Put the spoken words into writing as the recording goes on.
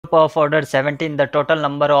group of order 17, the total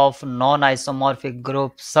number of non-isomorphic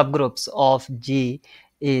subgroups of G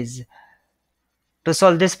is. To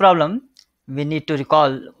solve this problem, we need to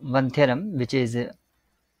recall one theorem which is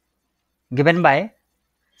given by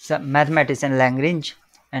mathematician Lagrange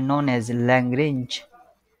and known as Lagrange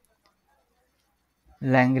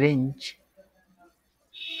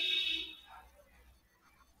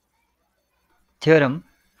theorem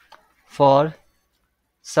for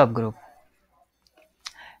subgroup.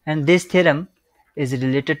 And this theorem is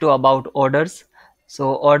related to about orders.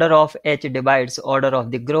 So order of H divides order of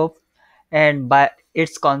the group, and by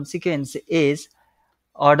its consequence is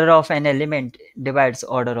order of an element divides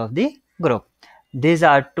order of the group. These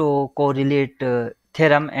are two correlate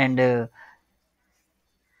theorem and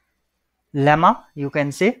lemma, you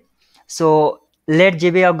can say. So let G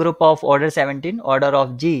be a group of order 17. Order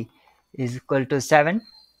of G is equal to 17.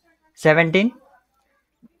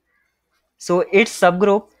 So its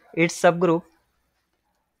subgroup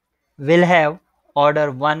will have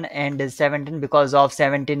order 1 and 17, because of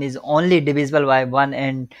 17 is only divisible by 1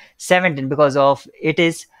 and 17 because of it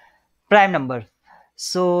is prime number.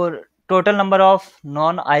 So total number of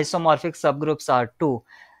non-isomorphic subgroups are 2.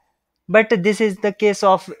 But this is the case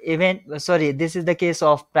of this is the case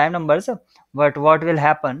of prime numbers. But what will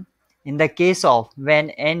happen in the case of when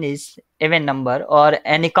n is even number or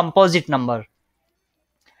any composite number?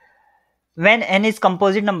 When n is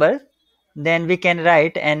composite number, then we can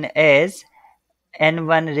write n as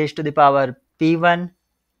n1 raised to the power p1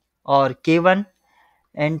 or k1,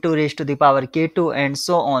 n2 raised to the power k2, and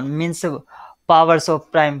so on, means powers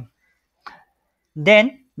of prime.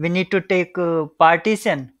 Then we need to take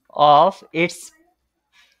partition of its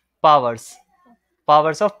powers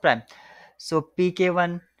of prime. So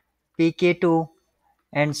pk1, pk2,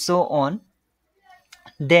 and so on.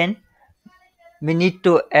 Then we need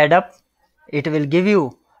to add up. It will give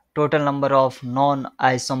you total number of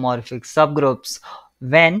non-isomorphic subgroups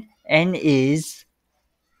when n is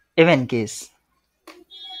even case.